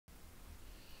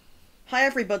Hi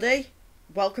everybody,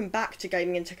 welcome back to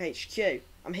Gaming and Tech HQ.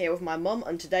 I'm here with my mum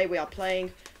and today we are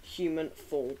playing Human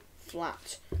Fall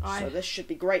Flat. So this should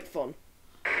be great fun.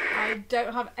 I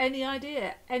don't have any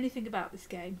idea anything about this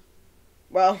game.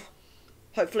 Well,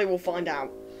 hopefully we'll find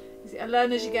out. Is it a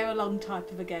learn as you go along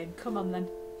type of a game? Come on then.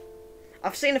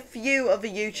 I've seen a few other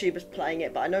YouTubers playing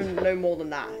it, but I know no more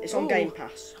than that. It's on Game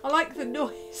Pass. I like the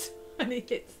noise when he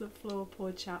hits the floor,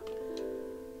 poor chap.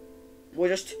 We're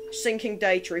just syncing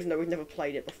data even though we've never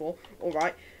played it before.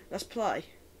 Alright, let's play.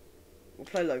 We'll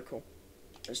play local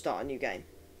and start a new game.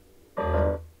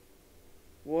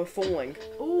 We're falling.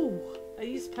 Ooh, are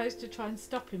you supposed to try and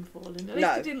stop him falling? At least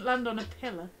No. he didn't land on a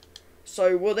pillar.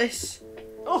 So will this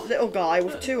little guy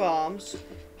with two arms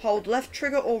hold left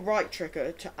trigger or right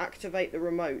trigger to activate the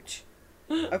remote?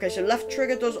 Okay, so left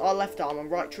trigger does our left arm and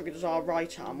right trigger does our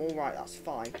right arm. Alright, that's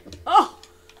fine. Oh!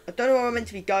 I don't know where we're meant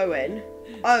to be going.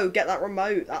 Oh, get that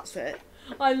remote, that's it.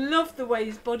 I love the way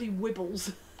his body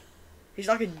wibbles. He's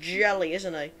like a jelly,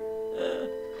 isn't he?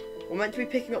 We're meant to be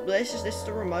picking up this. Is this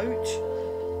the remote?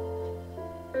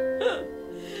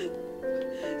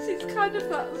 It's kind of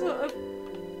that sort of...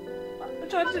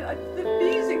 the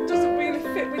music doesn't really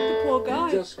fit with the poor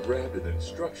guy. You just grabbed an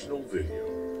instructional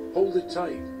video. Hold it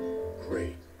tight.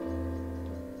 Great.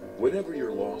 Whenever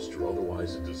you're lost or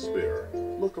otherwise in despair,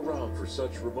 look around for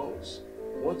such remotes.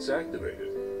 Once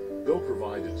activated, they'll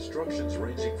provide instructions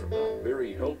ranging from not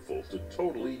very helpful to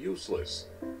totally useless.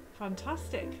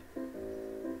 Fantastic.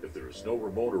 If there is no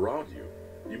remote around you,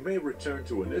 you may return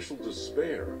to initial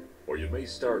despair, or you may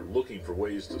start looking for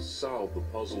ways to solve the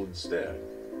puzzle instead.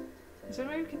 Is there a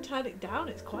way we can turn it down?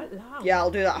 It's quite loud. Yeah,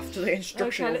 I'll do that after the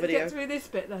instructional okay, let's video. get through this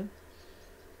bit then.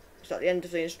 Is that the end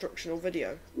of the instructional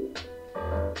video?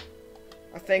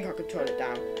 I think I could turn it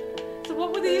down. So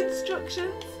what were the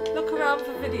instructions? Look around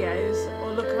for videos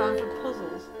or look around for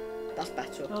puzzles? That's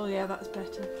better. Oh yeah, that's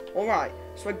better. Alright,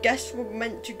 so I guess we're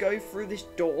meant to go through this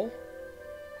door.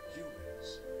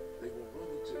 Humans, they will run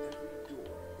into every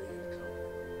door they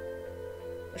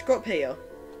encounter. Let's go up here.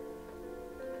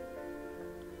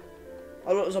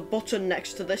 Oh look, there's a button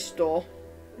next to this door.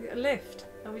 We get a lift.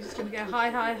 Are we just going to go high,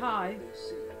 high, high? They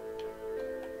see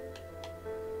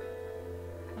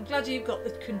I'm glad you've got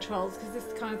the controls because this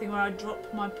is the kind of thing where I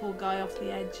drop my poor guy off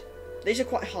the edge. These are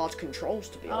quite hard controls,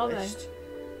 to be honest.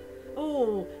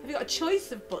 Oh, have you got a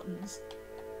choice of buttons?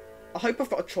 I hope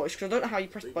I've got a choice because I don't know how you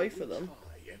press they both will of them. reach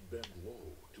high and bend low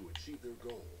to achieve their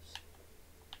goals.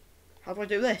 How do I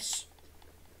do this?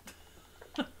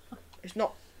 It's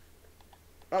not...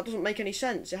 That doesn't make any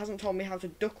sense. It hasn't told me how to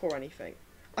duck or anything.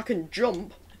 I can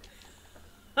jump.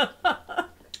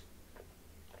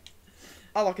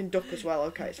 Oh, I can duck as well.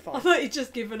 Okay, it's I fine. thought you'd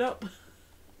just given up.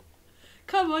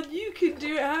 Come on, you can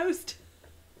do it, host.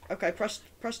 Okay, press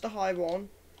the high one.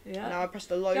 Yeah. Now I press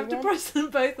the low You have to one. press them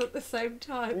both at the same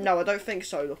time. No, I don't think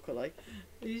so, luckily.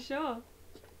 Are you sure?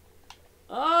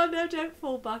 Oh no, don't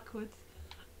fall backwards.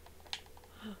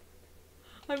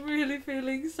 I'm really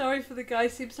feeling sorry for the guy who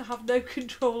seems to have no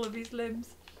control of his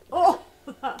limbs. Oh!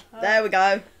 That hurt. There we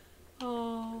go.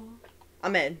 Oh.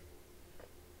 I'm in.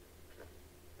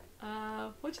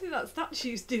 What do you think that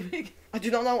statue's doing? I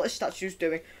do not know what this statue's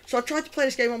doing. So I tried to play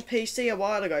this game on PC a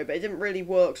while ago, but it didn't really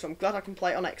work, so I'm glad I can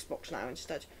play it on Xbox now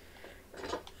instead.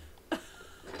 Oh,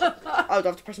 do I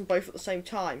have to press them both at the same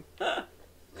time? Grab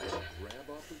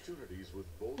opportunities with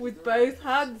With both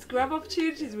hands. Grab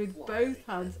opportunities with both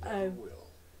hands.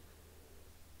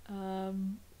 Oh.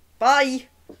 Bye!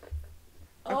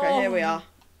 Okay, here we Oh. are.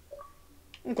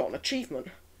 I've got an achievement.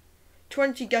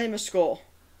 20 gamer score.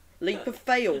 Leap of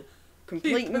fail.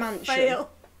 Complete Leap of mansion. fail.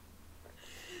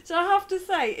 So I have to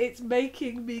say, it's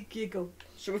making me giggle.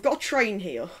 So we've got a train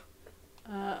here.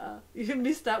 You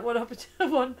missed out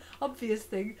one obvious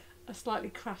thing. A slightly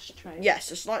crashed train. Yes,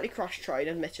 a slightly crashed train,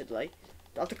 admittedly.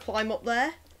 Do I have to climb up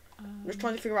there? I'm just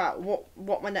trying to figure out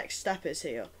what my next step is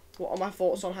here. What are my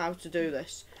thoughts on how to do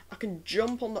this? I can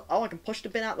jump on the... Oh, I can push the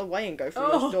bin out of the way and go through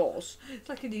those doors. It's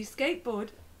like a new skateboard.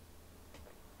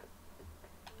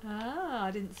 Ah,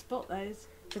 I didn't spot those.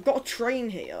 So I've got a train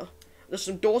here. There's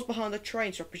some doors behind the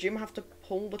train, so I presume I have to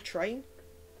pull the train?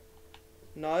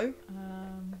 No?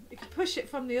 You can push it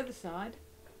from the other side.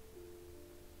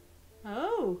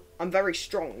 Oh. I'm very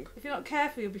strong. If you're not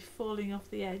careful, you'll be falling off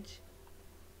the edge.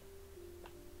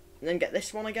 And then get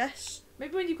this one, I guess.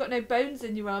 Maybe when you've got no bones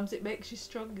in your arms, it makes you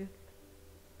stronger.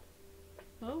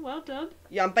 Oh, well done.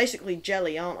 Yeah, I'm basically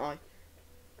jelly, aren't I?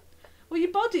 Well,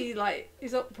 your body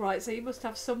is upright, so you must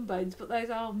have some bones, but those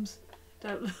arms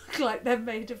don't look like they're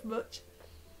made of much.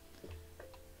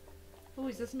 Oh,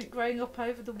 is there something growing up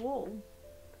over the wall?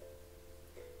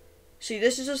 See,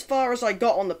 this is as far as I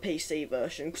got on the PC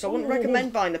version, because I wouldn't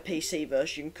recommend buying the PC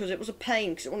version, because it was a pain,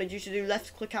 because it wanted you to do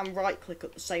left click and right click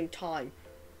at the same time.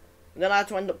 And then I had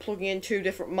to end up plugging in 2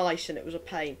 different mice, and it was a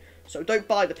pain. So don't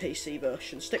buy the PC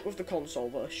version, stick with the console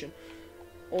version.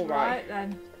 Alright. Right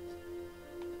then.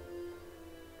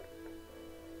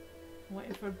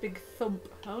 Waiting for a big thump.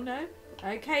 Oh no.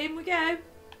 Okay, in we go.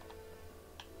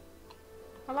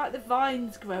 I like the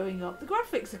vines growing up. The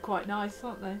graphics are quite nice,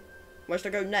 aren't they? Where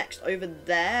should I go next? Over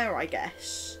there, I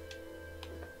guess.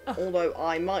 Oh. Although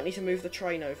I might need to move the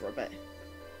train over a bit.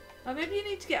 Oh, maybe you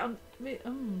need to get on...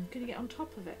 can you get on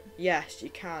top of it? Yes, you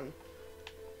can.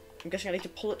 I'm guessing I need to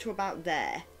pull it to about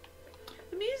there.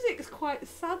 The music's quite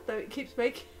sad though. It keeps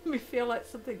making me feel like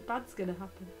something bad's going to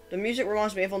happen. The music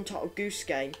reminds me of Untitled Goose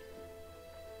Game.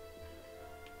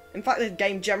 In fact, the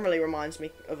game generally reminds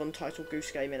me of Untitled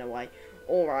Goose Game in a way.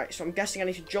 Alright, so I'm guessing I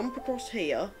need to jump across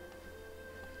here.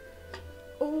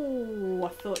 Oh, I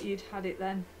thought you'd had it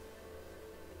then.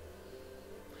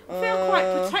 I feel quite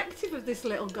protective of this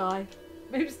little guy.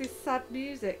 Maybe it's this sad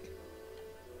music.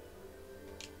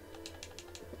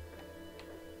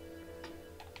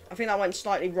 I think that went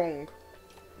slightly wrong.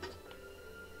 I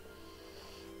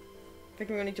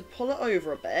think I'm going to need to pull it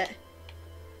over a bit.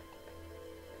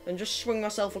 And just swing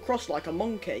myself across like a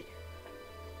monkey.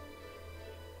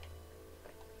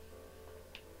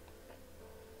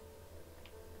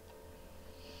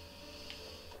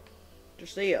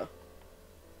 Just here.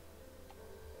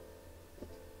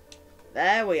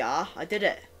 There we are. I did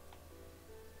it.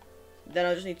 Then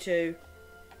I just need to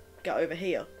get over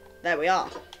here. There we are.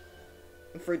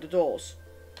 And through the doors.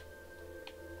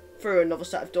 Through another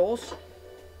set of doors.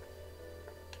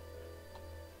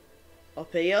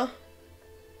 Up here.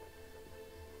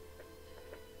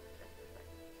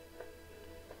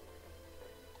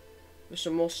 There's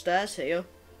some more stairs here.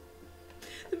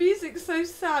 The music's so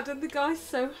sad and the guy's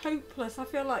so hopeless. I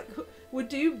feel like we're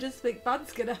doomed to something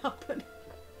bad's going to happen.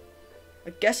 I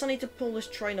guess I need to pull this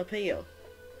train up here.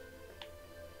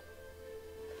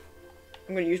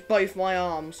 I'm going to use both my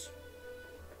arms.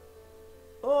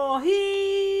 Oh,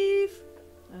 heave!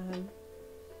 Do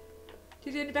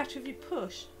you do any better if you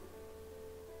push?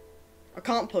 I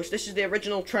can't push. This is the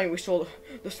original train we saw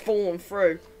that's fallen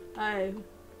through. Oh.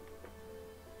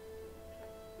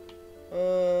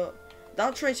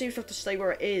 That train seems to have to stay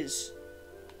where it is.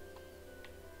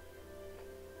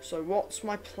 So what's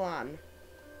my plan?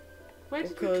 Where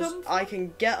did we Because come from? I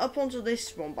can get up onto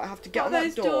this one, but I have to get What on are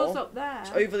that those door. doors up there?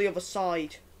 It's over the other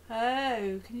side.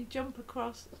 Oh, can you jump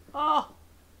across? Oh!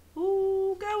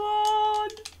 Ooh, go on!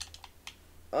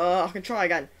 I can try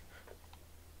again.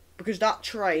 Because that Can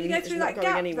train you go is through not that going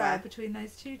gap anywhere. there between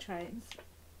those two trains?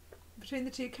 Between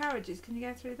the two carriages, can you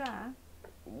go through there?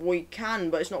 We can,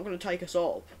 but it's not going to take us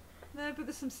up. No, but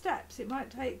there's some steps. It might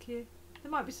take you.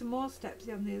 There might be some more steps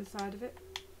on the other side of it.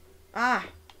 Ah!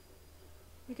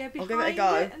 You go I'll behind give it a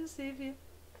go. it and see if you...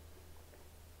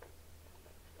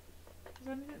 Is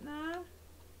there anything there?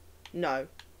 No.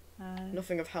 No.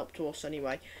 Nothing of help to us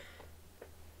anyway.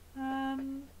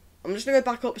 Um... I'm just going to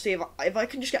go back up to see if I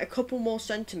can just get a couple more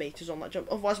centimetres on that jump.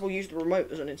 Otherwise we'll use the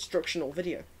remote as an instructional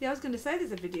video. Yeah, I was going to say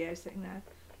there's a video sitting there.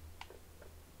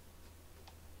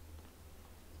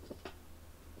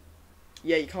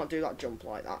 Yeah, you can't do that jump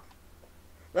like that.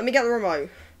 Let me get the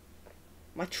remote.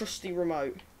 My trusty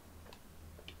remote.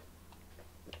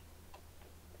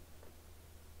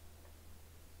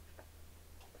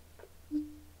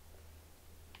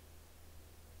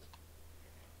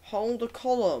 Hold a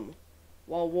column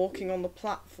while walking on the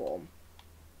platform.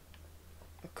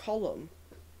 A column?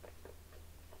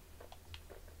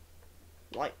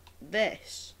 Like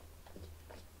this.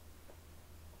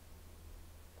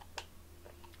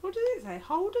 What does it say?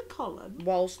 Hold a column?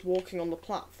 Whilst walking on the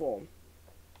platform.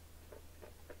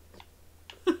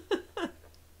 Is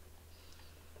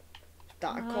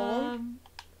that a column?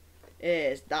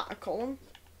 Is that a column?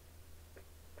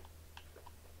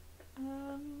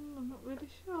 I'm not really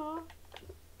sure.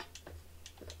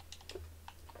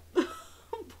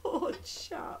 Poor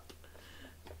chap.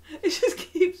 It just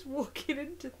keeps walking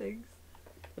into things.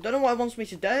 I don't know what it wants me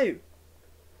to do.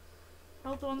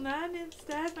 Hold on there near the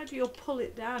stairs. Maybe you'll pull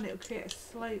it down. It'll create a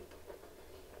slope.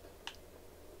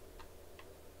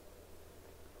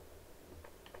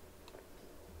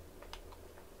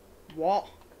 What?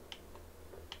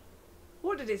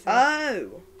 What did it say?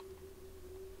 Oh.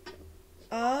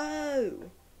 Oh.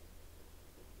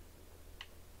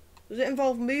 Does it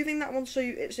involve moving that one so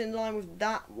it's in line with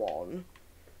that one?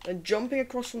 And jumping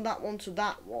across from that one to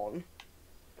that one?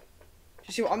 Do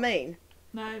you see what I mean?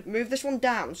 No. Move this one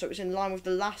down so it's in line with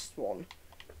the last one.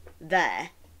 There.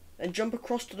 Then jump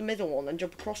across to the middle one, then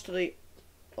jump across to the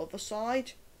other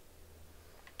side.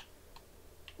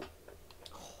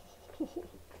 I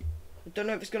don't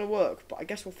know if it's going to work, but I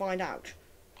guess we'll find out.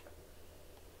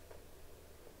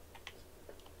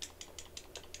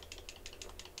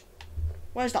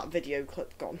 Where's that video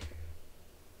clip gone?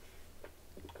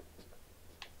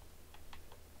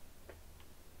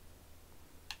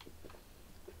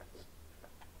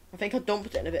 I think I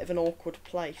dumped it in a bit of an awkward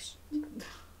place.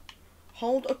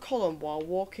 Hold a column while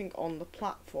walking on the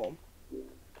platform.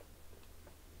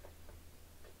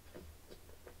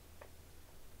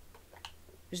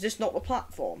 Is this not the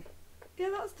platform? Yeah,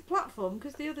 that's the platform,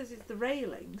 because the others is the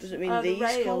railings. Does it mean the these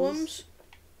rails. columns?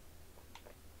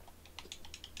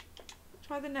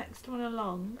 Try the next one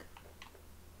along.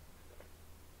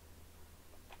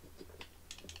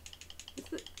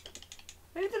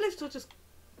 Maybe the lift will just...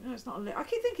 No, it's not a lift. I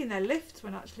keep thinking they're lifts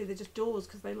when actually they're just doors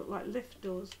because they look like lift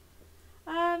doors.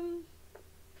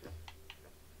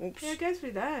 Oops. Yeah, go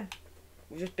through there.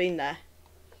 We've just been there.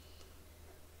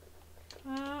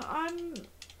 I'm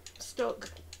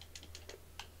stuck.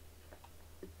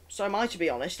 So am I, to be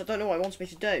honest. I don't know what it wants me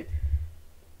to do.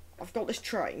 I've got this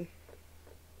train.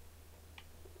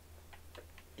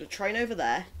 There's a train over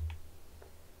there.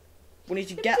 We need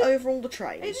to get over all the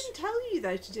trains. It didn't tell you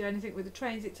though to do anything with the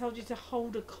trains. It told you to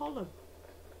hold a column.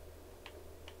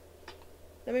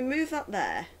 Let me move that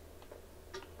there.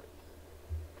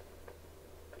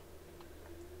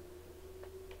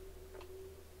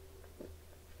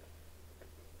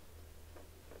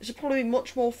 This would probably be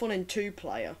much more fun in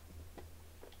 2-player.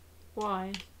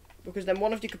 Why? Because then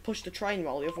one of you could push the train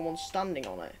while the other one's standing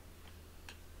on it.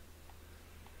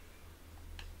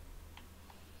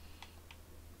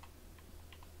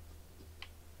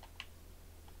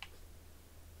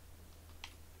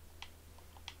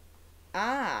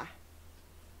 Ah.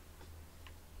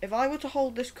 If I were to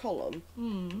hold this column,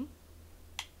 can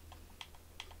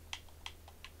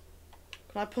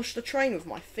I push the train with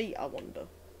my feet, I wonder?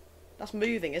 That's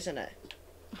moving, isn't it?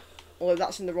 Although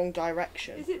that's in the wrong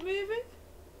direction. Is it moving?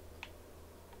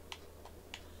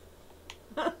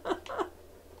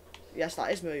 Yes,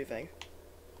 that is moving.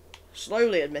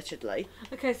 Slowly, admittedly.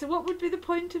 Okay, so what would be the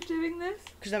point of doing this?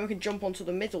 Because then we can jump onto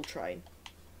the middle train.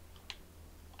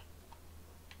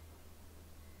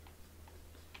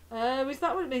 Is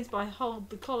that what it means by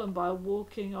hold the column by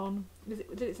walking on?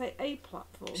 Did it say a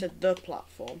platform? It said the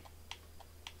platform.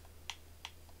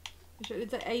 You sure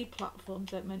it did say a platform,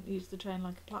 so it meant use the train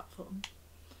like a platform?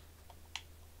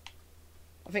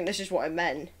 I think this is what it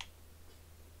meant.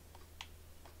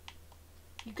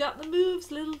 You got the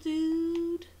moves, little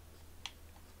dude.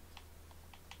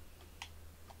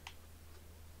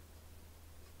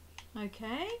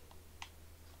 Okay.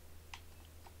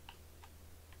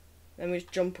 Then we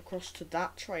just jump across to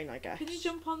that train, I guess. Can you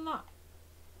jump on that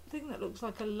thing that looks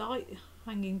like a light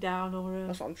hanging down or a,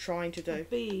 That's what I'm trying to a do.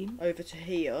 beam? Over to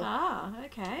here. Ah,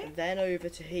 okay. And then over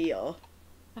to here.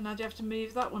 And now do you have to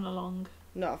move that one along?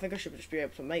 No, I think I should just be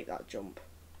able to make that jump.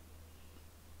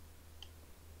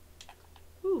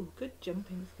 Ooh, good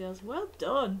jumping skills. Well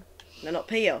done. And then up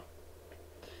here.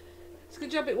 It's a good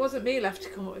job it wasn't me left to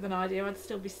come up with an idea. I'd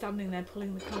still be standing there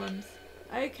pulling the columns.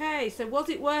 Okay, so was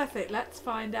it worth it? Let's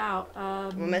find out.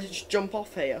 I'm meant to just jump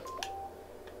off here.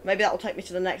 Maybe that will take me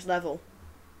to the next level.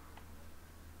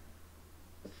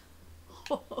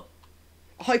 I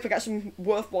hope I get some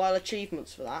worthwhile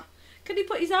achievements for that. Can he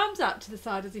put his arms out to the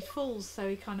side as he falls so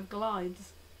he kind of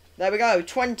glides? There we go.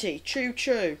 20. Choo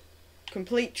choo.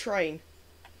 Complete train.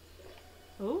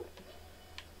 Oh,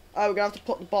 Oh, we're going to have to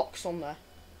put the box on there.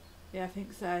 yeah, I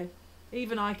think so.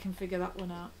 Even I can figure that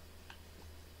one out.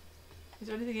 Is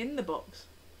there anything in the box?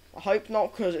 I hope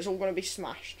not, because it's all going to be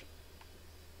smashed.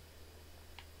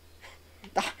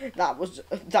 That was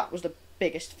the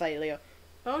biggest failure.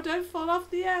 Oh, don't fall off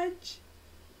the edge.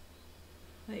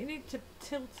 I think you need to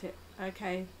tilt it.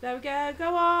 Okay, there we go.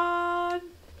 Go on.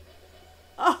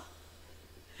 Oh,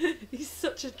 he's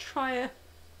such a trier.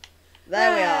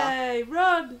 There we are. Hey,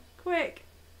 run, quick.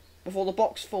 Before the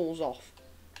box falls off.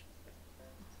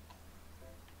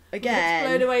 It's blown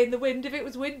Again. away in the wind. If it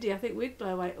was windy, I think we'd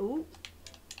blow away. Ooh.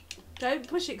 Don't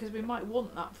push it because we might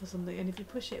want that for something, and if you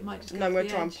push it, it might just go No, I'm to going the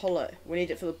to try and edge. pull it. We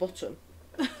need it for the button.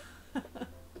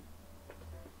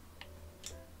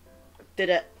 Did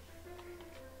it.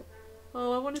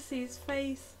 Oh, I want to see his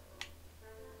face.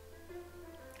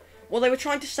 Well, they were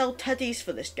trying to sell teddies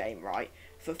for this game, right?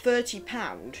 For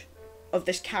 £30 of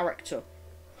this character.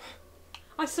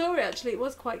 I saw it actually. It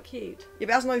was quite cute. Yeah, but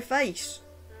it has no face.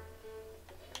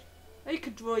 Oh, you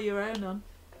could draw your own on.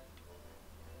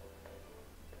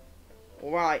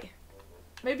 Alright.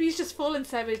 Maybe he's just fallen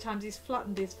so many times he's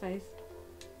flattened his face.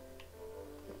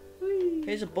 Whee.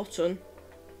 Here's a button.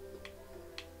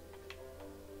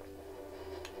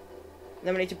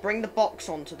 Then we need to bring the box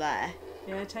onto there.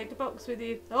 Yeah, take a box with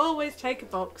you. Always take a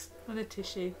box and a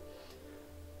tissue.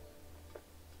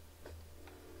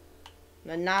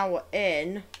 And now we're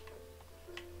in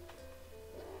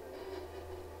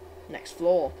next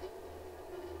floor.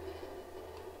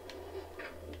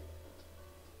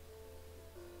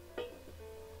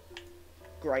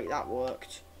 Great, that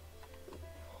worked.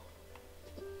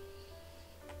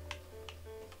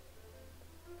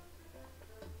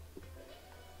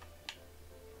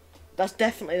 That's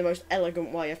definitely the most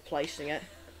elegant way of placing it.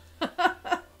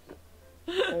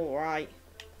 Alright.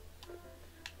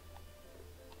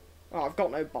 Oh, I've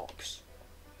got no box.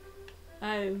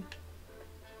 Oh.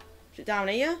 Is it down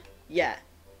here? Yeah.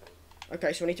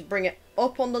 Okay, so we need to bring it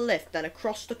up on the lift, then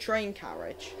across the train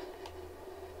carriage.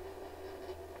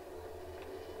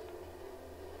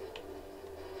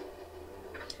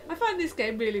 I find this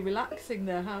game really relaxing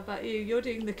though. How about you? You're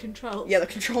doing the controls. Yeah, the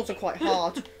controls are quite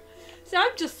hard. So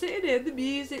I'm just sitting here, the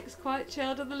music's quite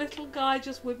chilled and the little guy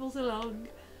just wibbles along.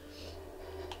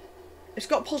 It's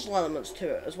got puzzle elements to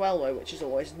it as well though, which is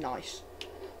always nice.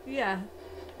 Yeah.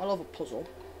 I love a puzzle.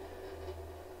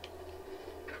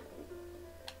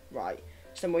 Right,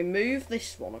 so then we move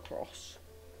this one across.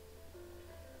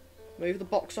 Move the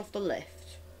box off the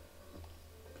lift.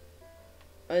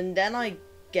 And then I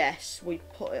guess we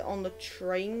put it on the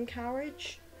train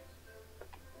carriage.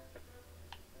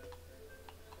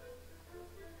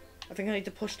 I think I need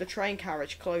to push the train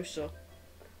carriage closer.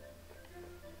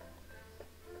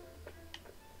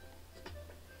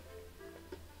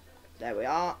 There we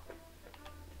are.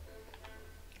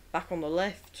 Back on the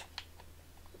lift.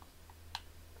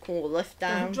 Pull the lift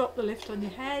down. Don't drop the lift on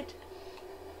your head.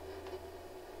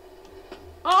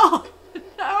 Oh! No,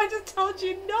 I just told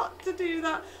you not to do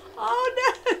that.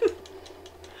 Oh no!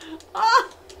 Ah!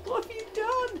 What have you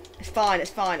done? It's fine, it's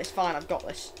fine, it's fine. I've got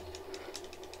this.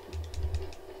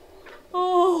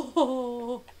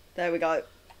 Oh! There we go.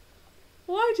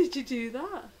 Why did you do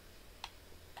that?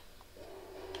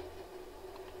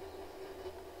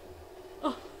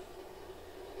 Oh.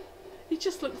 He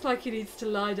just looks like he needs to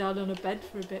lie down on a bed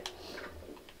for a bit.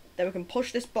 Then we can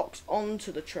push this box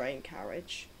onto the train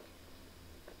carriage.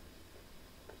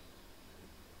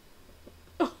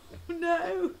 Oh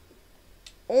no!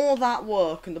 All that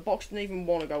work and the box didn't even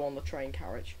want to go on the train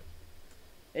carriage.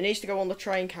 It needs to go on the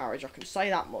train carriage, I can say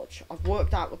that much. I've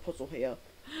worked out the puzzle here.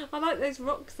 I like those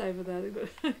rocks over there, they've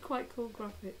got quite cool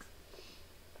graphics.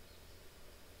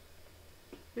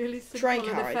 Really simple Train and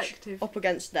carriage effective. up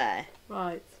against there.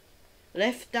 Right.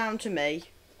 Lift down to me.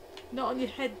 Not on your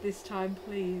head this time,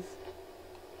 please.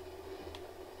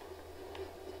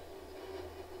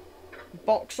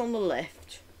 Box on the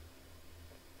lift.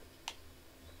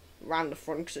 Round the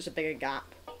front because it's a bigger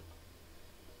gap.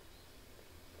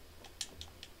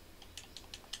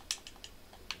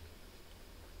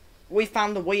 We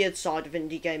found the weird side of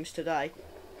indie games today.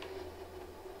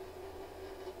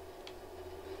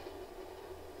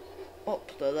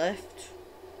 Up the lift.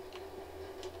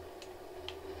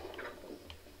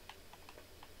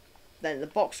 Then the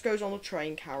box goes on the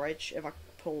train carriage, if I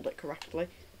pulled it correctly.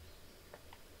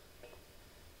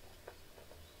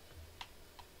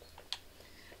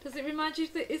 Does it remind you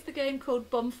that is the game called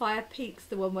Bonfire Peaks,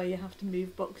 the one where you have to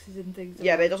move boxes and things?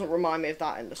 Yeah, around? but it doesn't remind me of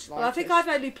that in the slightest. Well, I think I've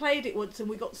only played it once and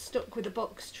we got stuck with a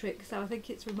box trick, so I think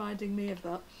it's reminding me of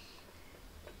that.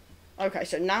 Okay,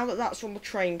 so now that that's on the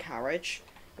train carriage,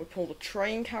 we pull the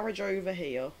train carriage over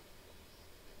here.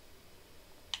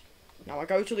 Now I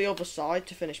go to the other side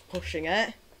to finish pushing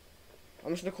it.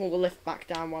 I'm just going to call the lift back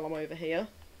down while I'm over here.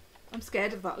 I'm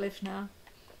scared of that lift now.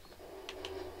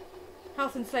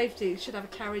 Health and safety should have a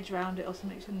carriage round it or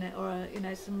something, shouldn't it? Or you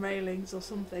know, some railings or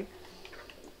something.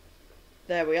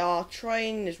 There we are.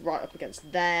 Train is right up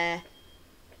against there.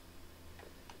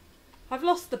 I've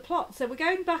lost the plot, so we're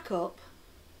going back up.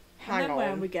 Hang and then on. where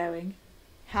are we going?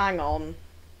 Hang on.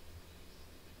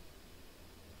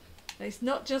 It's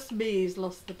not just me who's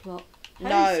lost the plot. No.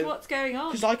 Host, what's going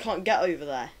on? Because I can't get over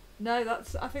there. No,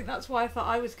 I think that's why I thought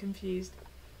I was confused.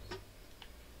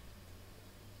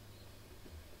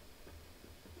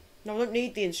 No, I don't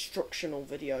need the instructional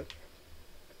video.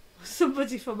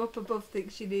 Somebody from up above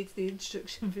thinks she needs the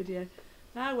instruction video.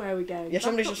 Now where are we going? Yeah, Back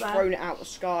somebody's up just there. thrown it out the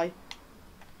sky.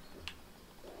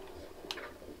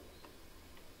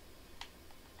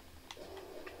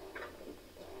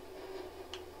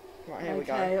 Right, here we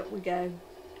go. Okay, up we go.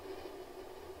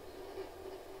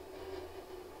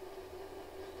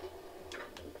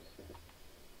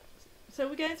 So So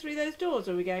we're going through those doors,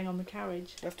 or are we going on the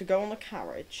carriage? We have to go on the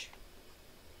carriage.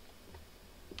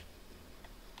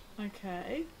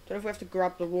 Okay. Don't know if we have to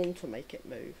grab the wall to make it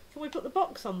move. Can we put the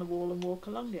box on the wall and walk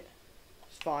along it?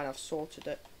 It's fine, I've sorted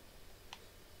it.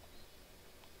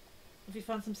 Have you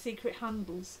found some secret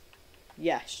handles?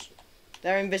 Yes.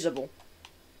 They're invisible.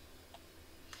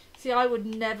 See, I would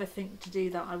never think to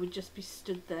do that. I would just be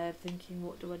stood there thinking,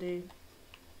 what do I do?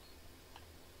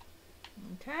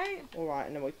 Okay. Alright,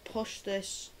 and then we push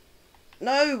this.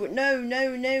 No, no,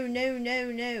 no, no, no,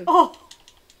 no, no. Oh!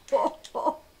 Oh,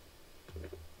 oh.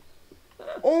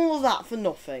 All of that for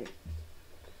nothing.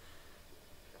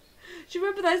 Do you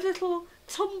remember those little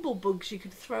tumble bugs you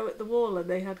could throw at the wall and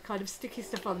they had kind of sticky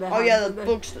stuff on their Oh hands? yeah, the and then-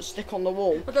 bugs that stick on the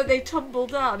wall. And then they tumble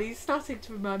down. He's starting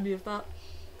to remind me of that.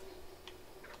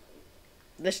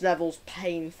 This level's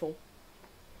painful.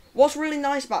 What's really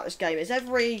nice about this game is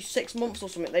every 6 months or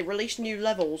something they release new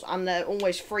levels and they're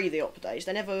always free, the updates.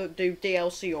 They never do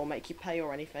DLC or make you pay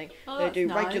or anything. Oh, They that's do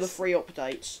regular nice. free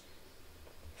updates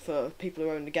for people who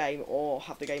own the game or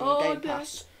have the game on Oh, Game no.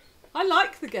 Pass. I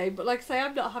like the game, but like I say,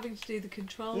 I'm not having to do the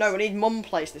controls. No, we need Mum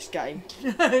Plays this game.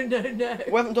 no, no, no.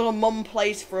 We haven't done a Mum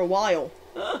Plays for a while.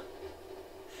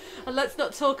 And let's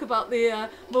not talk about the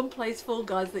Mum Plays Fall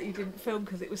Guys that you didn't film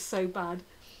because it was so bad.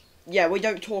 Yeah, we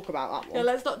don't talk about that Yeah, one.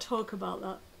 let's not talk about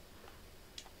that.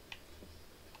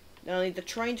 Then I need the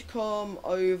train to come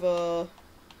over...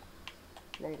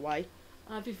 Wrong way.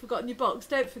 Have you forgotten your box?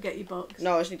 Don't forget your box.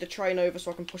 No, I just need the train over so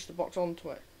I can push the box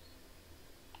onto it.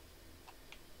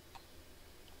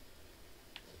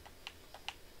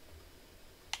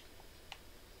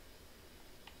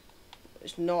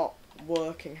 It's not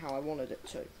working how I wanted it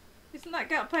to. Isn't that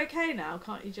gap okay now?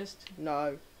 Can't you just...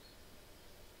 No.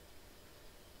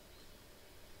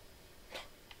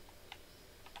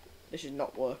 This is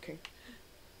not working.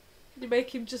 Can you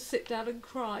make him just sit down and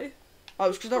cry? Oh,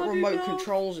 it's because that How do you remote know?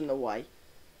 control's in the way.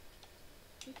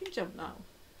 You can jump now.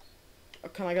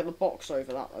 Can I get the box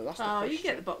over that though? That's the Oh, question. you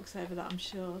get the box over that, I'm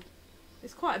sure.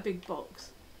 It's quite a big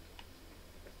box.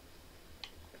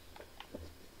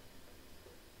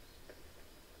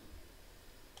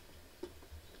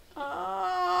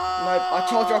 I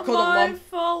told you I couldn't, My Mum.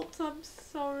 fault, I'm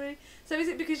sorry. So is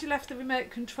it because you left the remote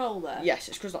control there? Yes,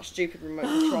 it's because that stupid remote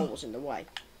control was in the way.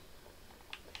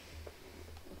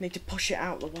 Need to push it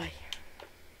out of the way.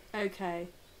 Okay.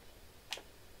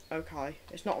 Okay,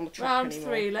 it's not on the track Round anymore.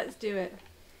 3, let's do it.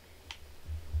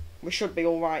 We should be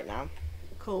alright now.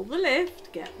 Call the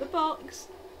lift, get the box.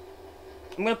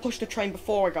 I'm going to push the train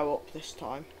before I go up this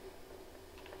time.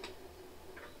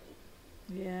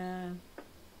 Yeah.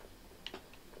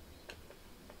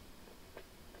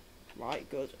 Right,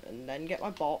 good. And then get my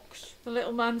box. The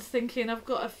little man's thinking, I've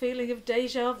got a feeling of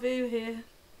deja vu here.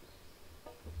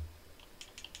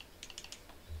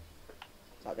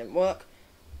 That didn't work.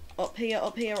 Up here,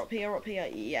 up here, up here, up here.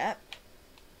 Yep.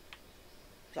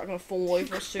 Is that going to fall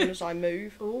over as soon as I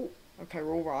move? Oh, Okay,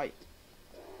 we're alright.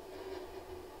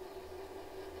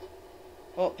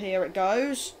 Up here it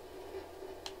goes.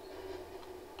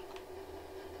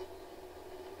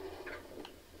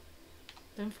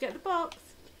 don't forget the box.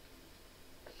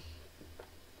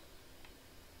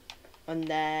 And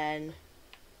then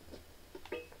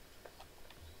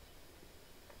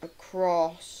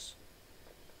across.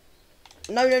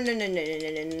 No, no, no, no, no, no,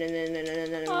 no, no, no, no, no,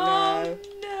 no, no, Oh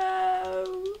no.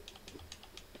 no!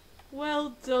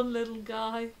 Well done, little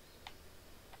guy.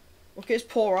 Look at his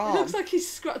poor It arm. looks like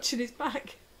he's scratching his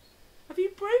back. Have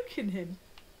you broken him?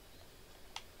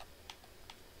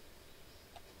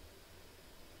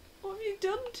 What have you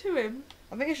done to him?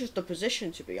 I think it's just the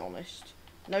position, to be honest.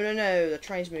 No, no, no, the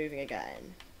train's moving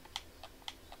again.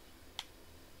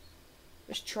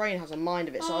 This train has a mind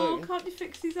of its Oh, own. can't you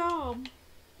fix his arm?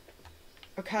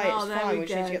 Okay, Oh, it's there fine, we we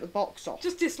just need go. to get the box off.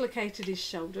 Just dislocated his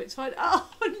shoulder. It's fine. Oh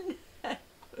no!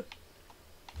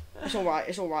 It's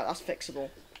alright, that's fixable.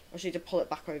 I just need to pull it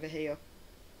back over here.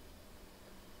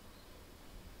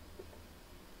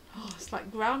 Oh, it's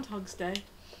like Groundhog's Day.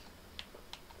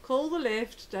 Call the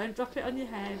lift. Don't drop it on your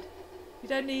head. You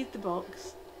don't need the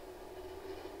box.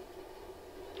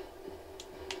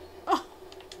 Oh,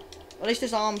 At least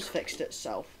his arm's fixed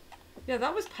itself. yeah,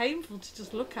 that was painful to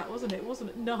just look at, wasn't it? Wasn't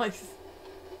it nice?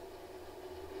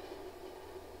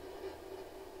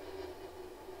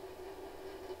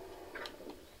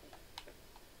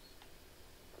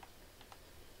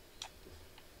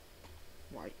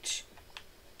 Right.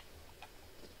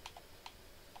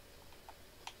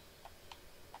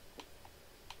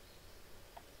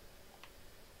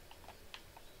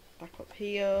 Back up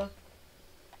here.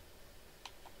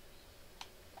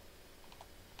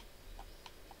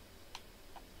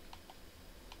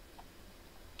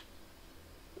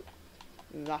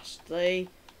 the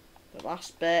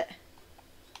last bit.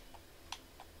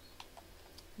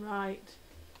 Right.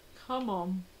 Come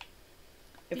on.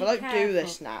 If Be I don't do careful.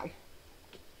 this now,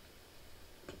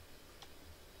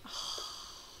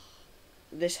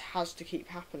 this has to keep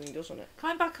happening, doesn't it?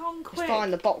 Climb back on quick. It's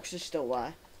fine, the box is still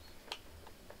there.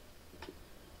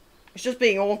 It's just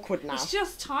being awkward now. It's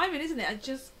just timing, isn't it?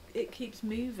 It keeps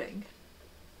moving.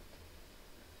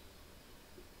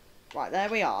 Right, there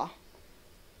we are.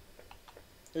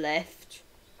 Lift.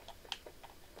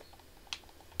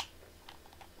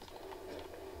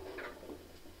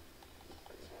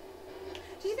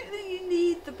 Do you think that you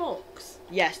need the box?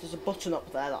 Yes, there's a button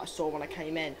up there that I saw when I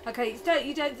came in. Okay,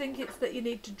 you don't think it's that you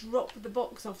need to drop the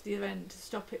box off the event to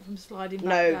stop it from sliding back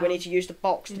No, down? we need to use the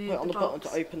box You to need put on the the button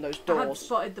box. to open those I had doors.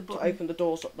 spotted the To button. open the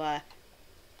doors up there.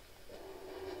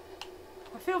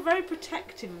 I feel very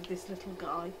protective of this little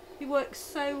guy. He works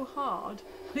so hard,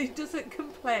 but he doesn't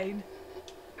complain.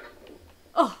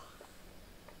 Oh,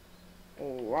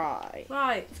 Alright.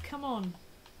 right, come on.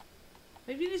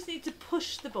 Maybe you just need to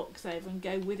push the box over and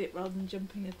go with it rather than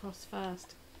jumping across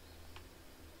first.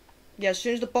 Yeah, as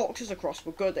soon as the box is across,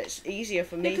 we're good. It's easier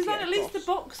for me Because to then get at least the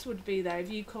across. box would be there. If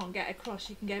you can't get across,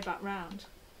 you can go back round.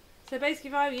 So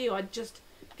basically, if I were you, I'd just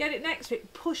get it next to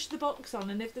it, push the box on,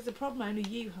 and if there's a problem, only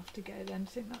you have to go then. Do you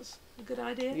think that's a good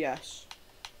idea? Yes.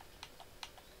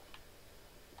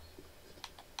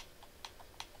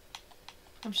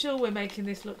 I'm sure we're making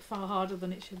this look far harder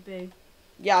than it should be.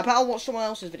 Yeah, I bet I'll watch someone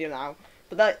else's video now.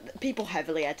 But people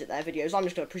heavily edit their videos. I'm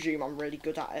just going to presume I'm really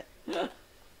good at it.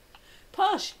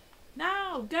 Push!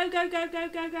 Now! Go, go, go, go,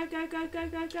 go, go, go, go, go,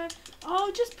 go, go.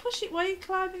 Oh, just push it while you're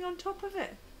climbing on top of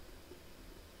it.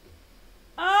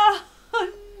 Oh,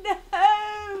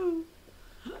 no!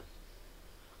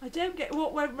 I don't get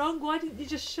what went wrong. Why didn't you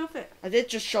just shove it? I did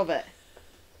just shove it.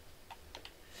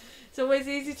 It's always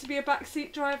easy to be a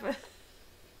backseat driver.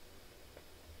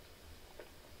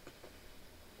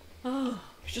 Oh.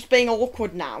 It's just being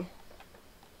awkward now.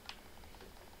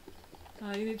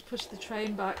 Oh, you need to push the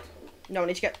train back. No,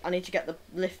 I need to get the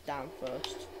lift down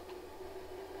first.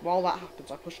 While that happens,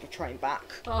 I push the train back.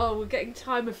 Oh, we're getting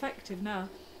time effective now.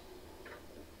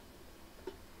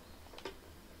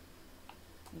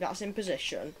 That's in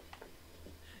position.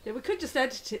 Yeah, we could just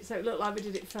edit it so it looked like we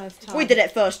did it first time. We did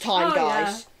it first time, Oh,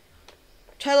 guys. yeah.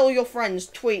 Tell all your friends,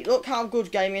 tweet, look how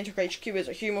good Gaming Intro HQ is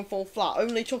at Human Fall Flat.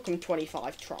 Only took them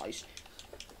 25 tries.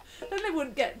 Then they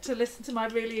wouldn't get to listen to my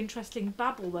really interesting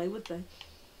babble though, would they?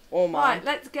 Or mine. Right,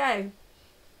 let's go.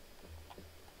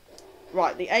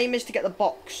 Right, the aim is to get the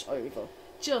box over.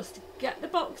 Just get the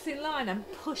box in line and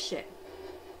push it.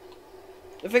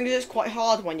 The thing is, it's quite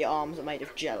hard when your arms are made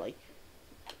of jelly.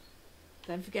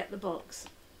 Don't forget the box.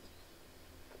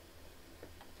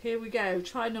 Here we go.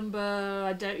 Try number,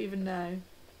 I don't even know.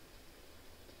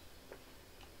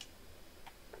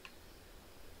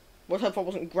 What if I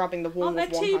wasn't grabbing the wall Aren't there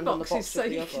with one two hand and the boxes box so with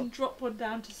the you other? can drop one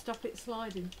down to stop it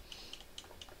sliding?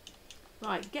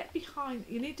 Right, get behind.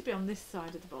 You need to be on this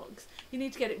side of the box. You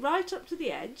need to get it right up to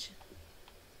the edge.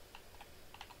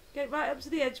 Get it right up to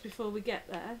the edge before we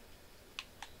get there.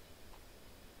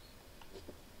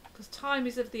 Because time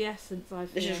is of the essence, I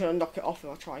feel. This is going to knock it off if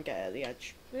I try and get it at the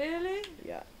edge. Really?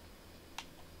 Yeah.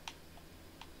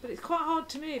 But it's quite hard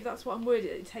to move. That's what I'm worried.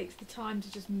 It takes the time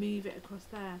to just move it across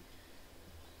there.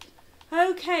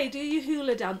 Okay, do your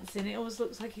hula dancing. It always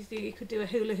looks like you could do a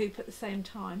hula hoop at the same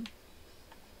time.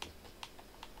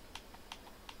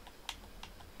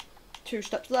 2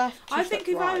 steps left. I think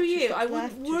if I were you, I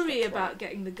wouldn't wouldn't worry about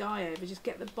getting the guy over. Just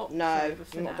get the box No, over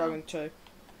for I'm now. not going to.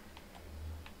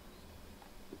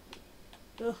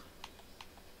 Ugh.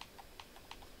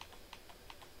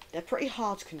 They're pretty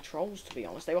hard controls, to be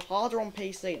honest. They were harder on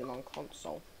PC than on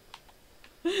console.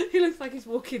 He looks like he's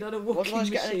walking on a What walking did I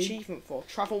just get an machine. achievement for?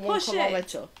 Travel 1 Push it.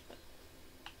 kilometre.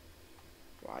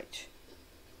 Right.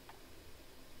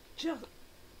 Just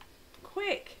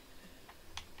quick.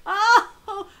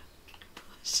 Oh,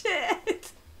 push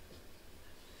it.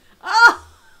 Oh,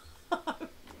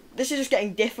 This is just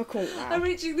getting difficult I'm now.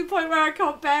 reaching the point where I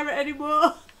can't bear it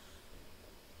anymore.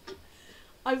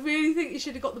 I really think you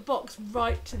should have got the box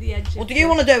right to the edge. Well, do you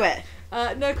want to do it?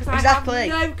 No, because Exactly. I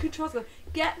have no controls.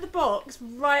 Get the box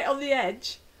right on the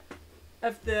edge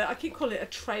of the. I keep calling it a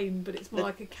train, but it's more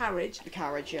like a carriage. The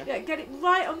carriage, yeah. Yeah, get it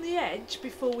right on the edge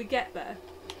before we get there.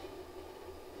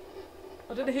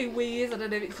 I don't know who we is. I don't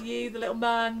know if it's you, the little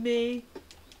man, me.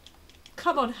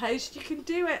 Come on, host, you can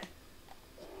do it.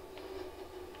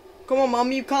 Come on,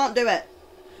 Mum, you can't do it.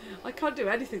 I can't do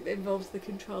anything that involves the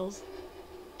controls.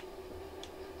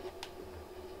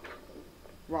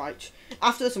 Right.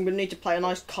 After this, I'm going to need to play a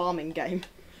nice calming game.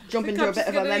 jump think into I'm a bit just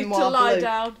of a gonna need memoir to lie blue.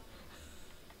 down.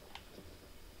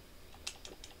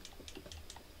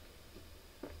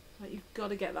 Right, you've got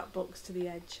to get that box to the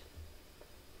edge.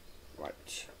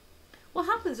 Right. What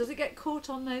happens? Does it get caught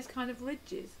on those kind of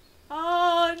ridges?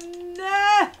 Oh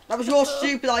no! That was your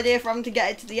stupid idea for having to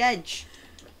get it to the edge.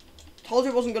 Told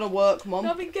you it wasn't going to work, Mum.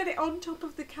 I mean, get it on top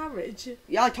of the carriage.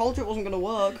 Yeah, I told you it wasn't going to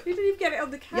work. You didn't even get it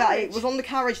on the carriage. Yeah, it was on the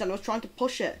carriage and I was trying to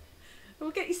push it.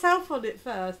 Well, get yourself on it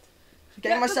first.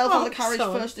 Getting Get myself on the box carriage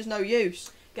on. first is no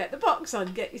use. Get the box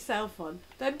on, get yourself on,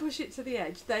 then push it to the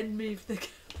edge, then move the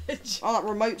carriage. Oh, that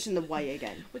remote's in the way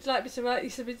again. Would you like me to write you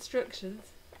some instructions?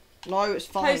 No, it's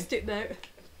fine. Post-it note.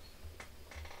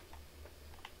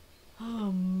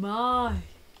 Oh my.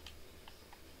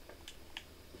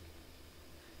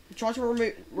 I'm trying to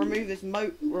remove this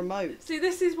remote. See,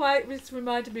 this is why it was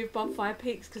reminded me of Bonfire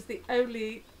Peaks, because the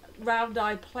only round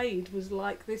I played was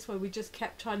like this, where we just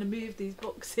kept trying to move these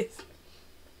boxes.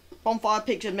 Bonfire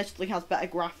Peaks admittedly has better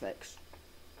graphics.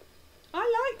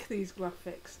 I like these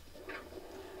graphics.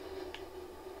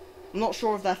 I'm not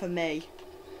sure if they're for me.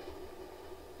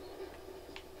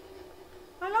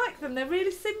 I like them. They're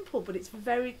really simple, but it's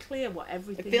very clear what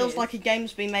everything It feels is. like a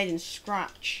game's been made in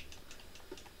Scratch.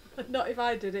 Not if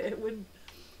I did it, it wouldn't.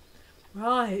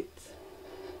 Right.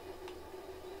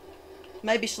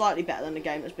 Maybe slightly better than a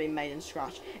game that's been made in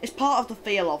Scratch. It's part of the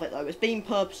feel of it though. It's been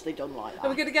purposely done like Are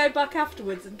we that. going to go back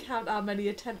afterwards and count how many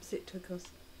attempts it took us?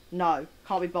 No,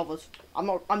 can't be bothered.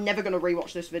 I'm never going to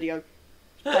rewatch this video.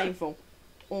 It's painful.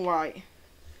 Alright.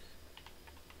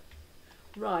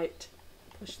 Right.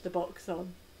 Push the box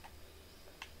on.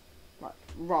 Right.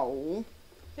 Roll.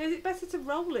 Is it better to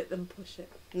roll it than push it?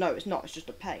 No, it's not. It's just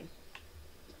a pain.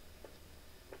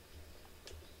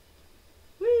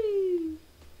 Whee!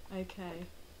 Okay.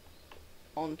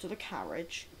 Onto the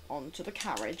carriage. Onto the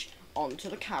carriage. Onto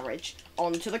the carriage.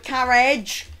 Onto the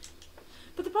carriage!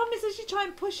 But the problem is, as you try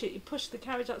and push it, you push the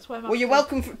carriage. That's why I'm. Well, you're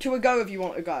welcome to a go if you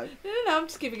want to go. No, I'm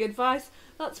just giving advice.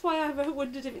 That's why I've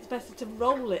wondered if it's better to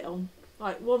roll it on.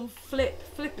 Like one flip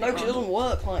it No, because it on. doesn't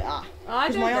work like that. I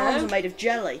Because don't my arms know. are made of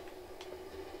jelly.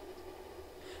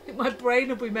 I think my brain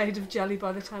will be made of jelly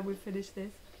by the time we finish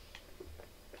this.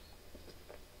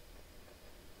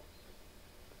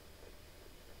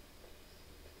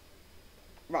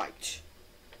 Right.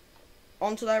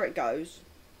 Onto there it goes.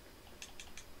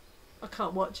 I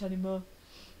can't watch anymore.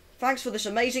 Thanks for this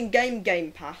amazing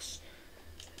Game Pass.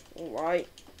 Alright.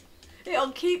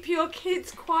 It'll keep your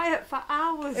kids quiet for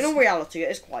hours. In all reality, it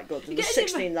is quite good. You're There's getting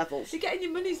 16 levels. You're getting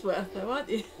your money's worth though, aren't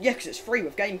you? Yeah, because it's free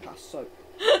with Game Pass, so...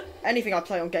 anything I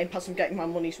play on Game Pass, I'm getting my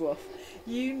money's worth.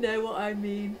 You know what I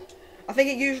mean. I think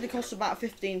it usually costs about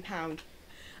 £15.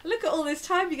 Look at all this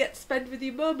time you get to spend with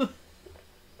your mum.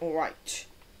 Alright.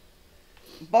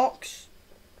 Box.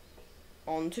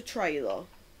 Onto trailer.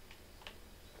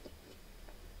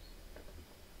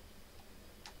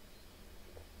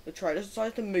 The trailer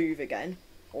decided to move again.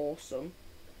 Awesome.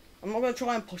 I'm not going to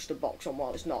try and push the box on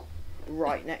while it's not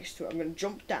right next to it. I'm going to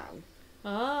jump down,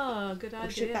 Ah, good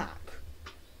push idea. it back.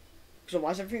 Because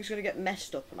otherwise everything's going to get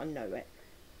messed up and I know it.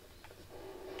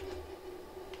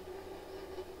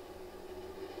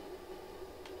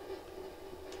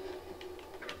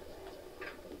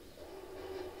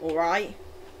 Alright.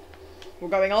 We're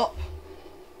going up.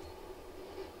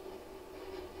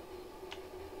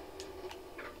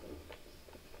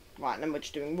 Right, and then we're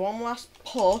just doing one last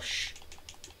push.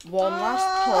 One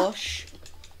last push.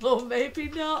 Or maybe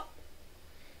not.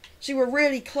 See, we're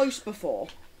really close before.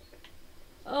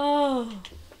 Oh.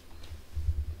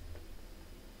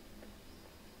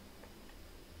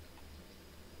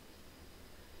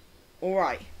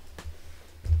 Alright.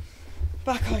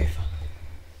 Back over.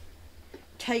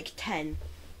 Take 10.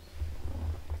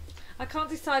 I can't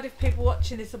decide if people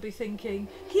watching this will be thinking,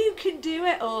 you can do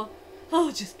it, or,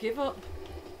 oh, just give up.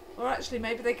 Or actually,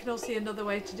 maybe they can all see another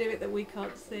way to do it that we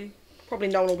can't see. Probably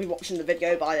no one will be watching the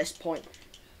video by this point.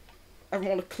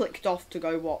 Everyone will have clicked off to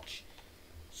go watch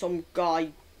some guy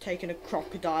taking a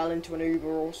crocodile into an Uber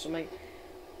or something.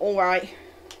 Alright.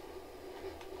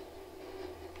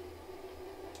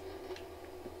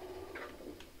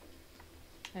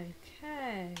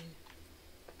 Okay.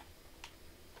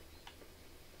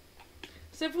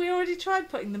 So have we already tried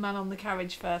putting the man on the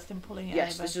carriage first and pulling it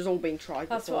Yes, over? this has all been tried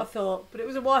That's before. what I thought, but it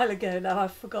was a while ago now,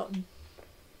 I've forgotten.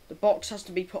 The box has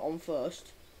to be put on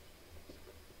first.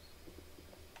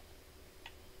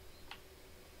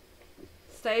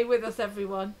 Stay with us,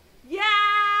 everyone. Yes!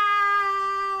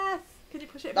 Can you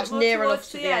push it a That's bit more near enough towards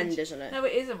to the the edge? end, isn't it? No,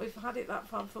 it isn't. We've had it that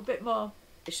far for a bit more.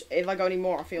 If I go any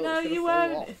more, I feel No, it's going to you fall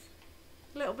won't. off.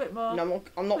 A little bit more. No,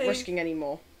 I'm not Please. risking any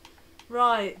more.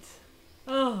 Right.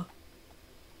 Oh.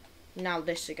 Now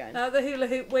this again. Now the hula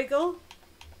hoop wiggle.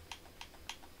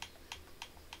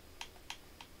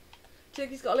 Do you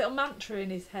think he's got a little mantra in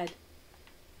his head?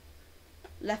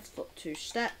 Left foot 2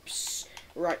 steps.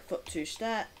 Right foot 2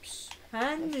 steps.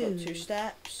 And Left foot 2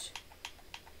 steps.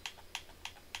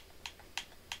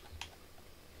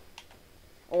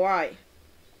 Alright.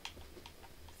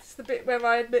 It's the bit where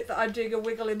I admit that I'm doing a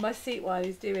wiggle in my seat while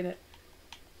he's doing it.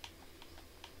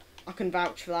 I can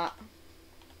vouch for that.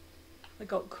 I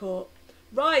got caught.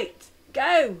 Right,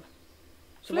 go!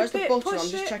 So where's the Flip it, button? I'm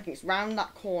push just it. checking. It's round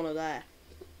that corner there.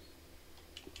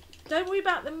 Don't worry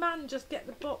about the man, just get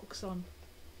the box on.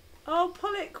 Oh,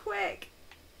 pull it quick!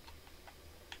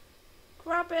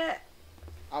 Grab it!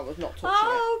 I was not touching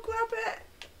Oh, grab it!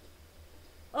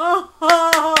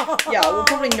 Oh! it. Yeah, we'll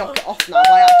probably knock it off now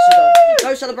by accident.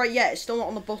 No celebrate yet. It's still not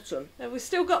on the button. No, we've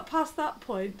still got past that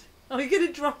point. Oh, you're going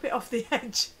to drop it off the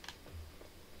edge.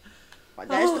 Right,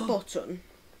 there's the Oh. button.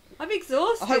 I'm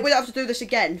exhausted. I hope we don't have to do this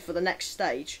again for the next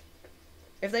stage.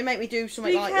 If they make me do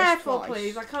something Be like careful, this twice.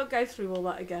 please. I can't go through all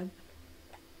that again.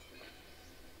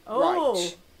 Oh.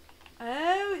 Right.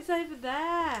 Oh, it's over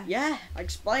there. Yeah, I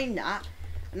explained that.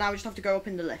 And now we just have to go up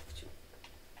in the lift.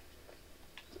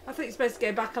 I think you're supposed to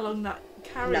go back along that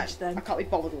carriage No, I then. can't be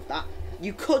bothered with that.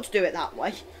 You could do it that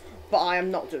way, but I am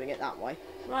not doing it that way.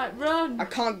 Right, run. I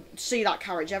can't see that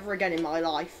carriage ever again in my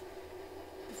life.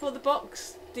 Before the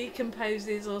box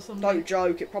decomposes or something. Don't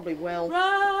joke, it probably will.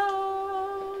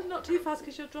 Run! Not too fast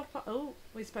because you'll drop off. Oh,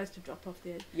 we're supposed to drop off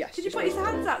the edge. Yes. Did you it's put his all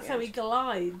hands out right, so yes. he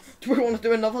glides? Do we want to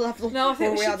do another level? No, I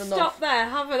think Or we had should enough? stop there,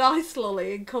 have an ice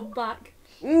lolly and come back.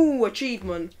 Ooh,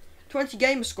 achievement. 20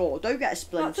 gamer score. Don't get a That's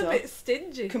splinter. a bit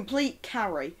stingy. Complete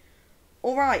carry.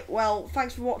 Alright, well,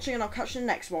 thanks for watching and I'll catch you in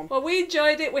the next one. Well, we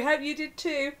enjoyed it. We hope you did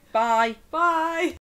too. Bye. Bye.